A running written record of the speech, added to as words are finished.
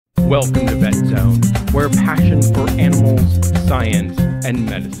Welcome to Vet Zone, where passion for animals, science, and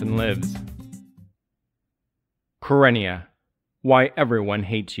medicine lives. Karenia, why everyone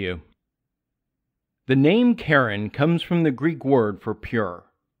hates you. The name Karen comes from the Greek word for pure.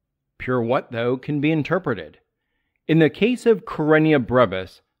 Pure what, though, can be interpreted. In the case of Karenia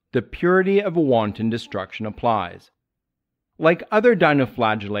brevis, the purity of wanton destruction applies. Like other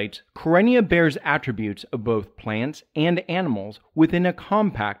dinoflagellates, Karenia bears attributes of both plants and animals within a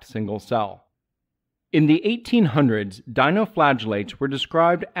compact single cell. In the 1800s, dinoflagellates were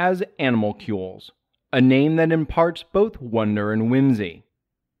described as animalcules, a name that imparts both wonder and whimsy.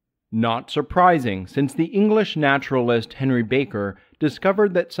 Not surprising, since the English naturalist Henry Baker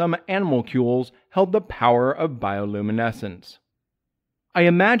discovered that some animalcules held the power of bioluminescence. I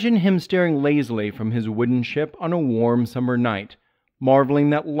imagine him staring lazily from his wooden ship on a warm summer night, marveling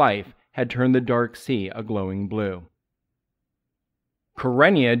that life had turned the dark sea a glowing blue.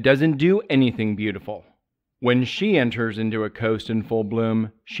 Karenia doesn't do anything beautiful. When she enters into a coast in full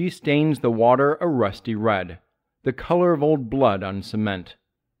bloom, she stains the water a rusty red, the color of old blood on cement.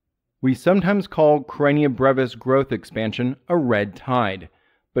 We sometimes call Karenia brevis growth expansion a red tide,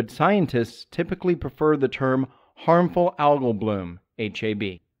 but scientists typically prefer the term harmful algal bloom,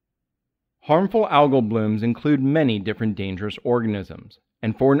 HAB. Harmful algal blooms include many different dangerous organisms,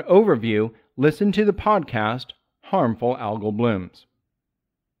 and for an overview, listen to the podcast Harmful Algal Blooms.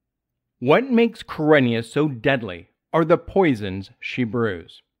 What makes Karenia so deadly are the poisons she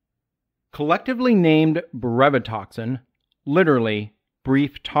brews. Collectively named brevitoxin, literally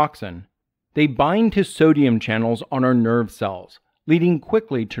brief toxin, they bind to sodium channels on our nerve cells, leading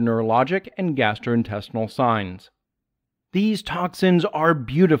quickly to neurologic and gastrointestinal signs. These toxins are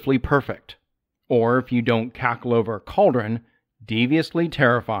beautifully perfect, or if you don't cackle over a cauldron, deviously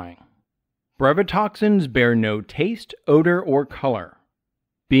terrifying. Brevitoxins bear no taste, odor, or color.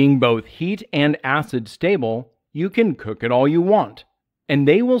 Being both heat and acid stable, you can cook it all you want, and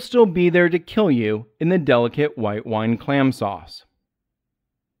they will still be there to kill you in the delicate white wine clam sauce.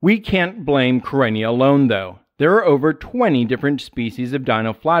 We can't blame Karenia alone, though. There are over 20 different species of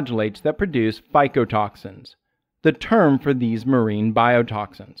dinoflagellates that produce phycotoxins, the term for these marine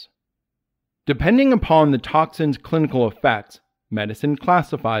biotoxins. Depending upon the toxin's clinical effects, medicine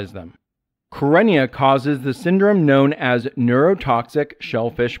classifies them. Karenia causes the syndrome known as neurotoxic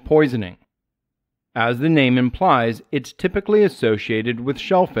shellfish poisoning. As the name implies, it's typically associated with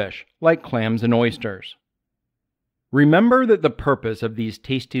shellfish, like clams and oysters. Remember that the purpose of these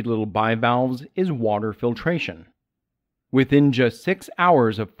tasty little bivalves is water filtration. Within just 6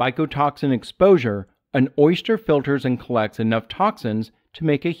 hours of phycotoxin exposure, an oyster filters and collects enough toxins to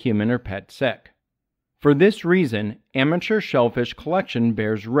make a human or pet sick. For this reason, amateur shellfish collection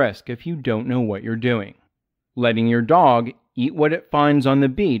bears risk if you don't know what you're doing. Letting your dog eat what it finds on the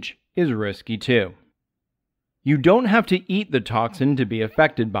beach is risky too. You don't have to eat the toxin to be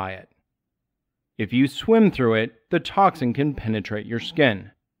affected by it. If you swim through it, the toxin can penetrate your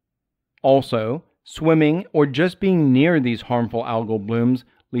skin. Also, swimming or just being near these harmful algal blooms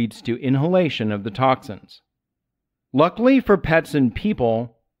leads to inhalation of the toxins. Luckily for pets and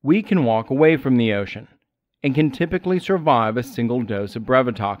people, we can walk away from the ocean and can typically survive a single dose of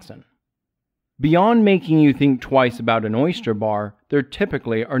brevitoxin. Beyond making you think twice about an oyster bar, there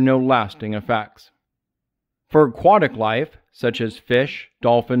typically are no lasting effects. For aquatic life, such as fish,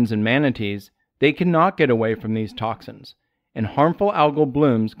 dolphins, and manatees, they cannot get away from these toxins, and harmful algal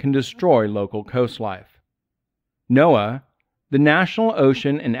blooms can destroy local coast life. NOAA, the National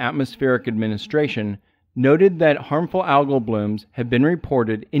Ocean and Atmospheric Administration, noted that harmful algal blooms have been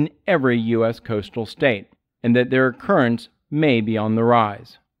reported in every U.S. coastal state, and that their occurrence may be on the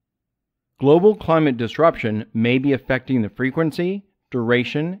rise. Global climate disruption may be affecting the frequency,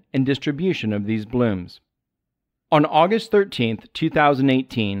 duration, and distribution of these blooms. On August 13,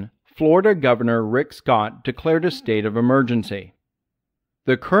 2018, Florida Governor Rick Scott declared a state of emergency.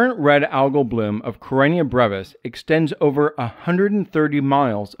 The current red algal bloom of Karenia brevis extends over 130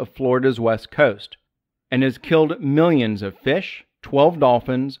 miles of Florida's west coast and has killed millions of fish, 12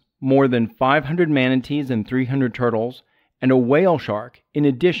 dolphins, more than 500 manatees and 300 turtles, and a whale shark, in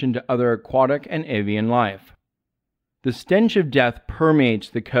addition to other aquatic and avian life. The stench of death permeates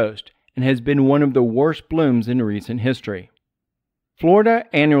the coast and has been one of the worst blooms in recent history. Florida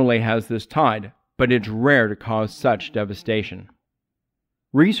annually has this tide, but it's rare to cause such devastation.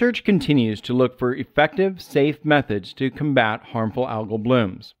 Research continues to look for effective, safe methods to combat harmful algal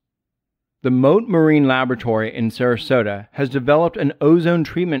blooms. The Moat Marine Laboratory in Sarasota has developed an ozone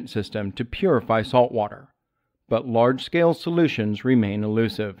treatment system to purify saltwater, but large-scale solutions remain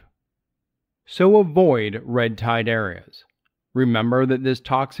elusive. So avoid red tide areas. Remember that this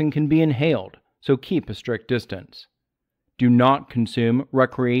toxin can be inhaled, so keep a strict distance. Do not consume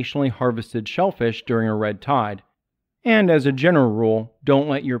recreationally harvested shellfish during a red tide, and as a general rule, don't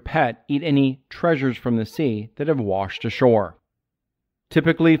let your pet eat any treasures from the sea that have washed ashore.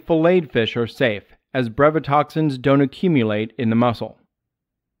 Typically, filleted fish are safe, as brevitoxins don't accumulate in the muscle.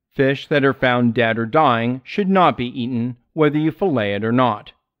 Fish that are found dead or dying should not be eaten, whether you fillet it or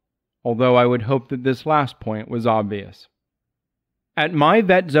not, although I would hope that this last point was obvious. At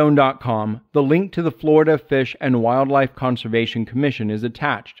myvetzone.com, the link to the Florida Fish and Wildlife Conservation Commission is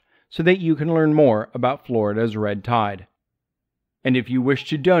attached so that you can learn more about Florida's red tide. And if you wish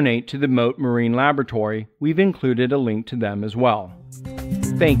to donate to the Mote Marine Laboratory, we've included a link to them as well.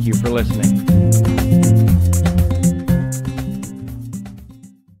 Thank you for listening.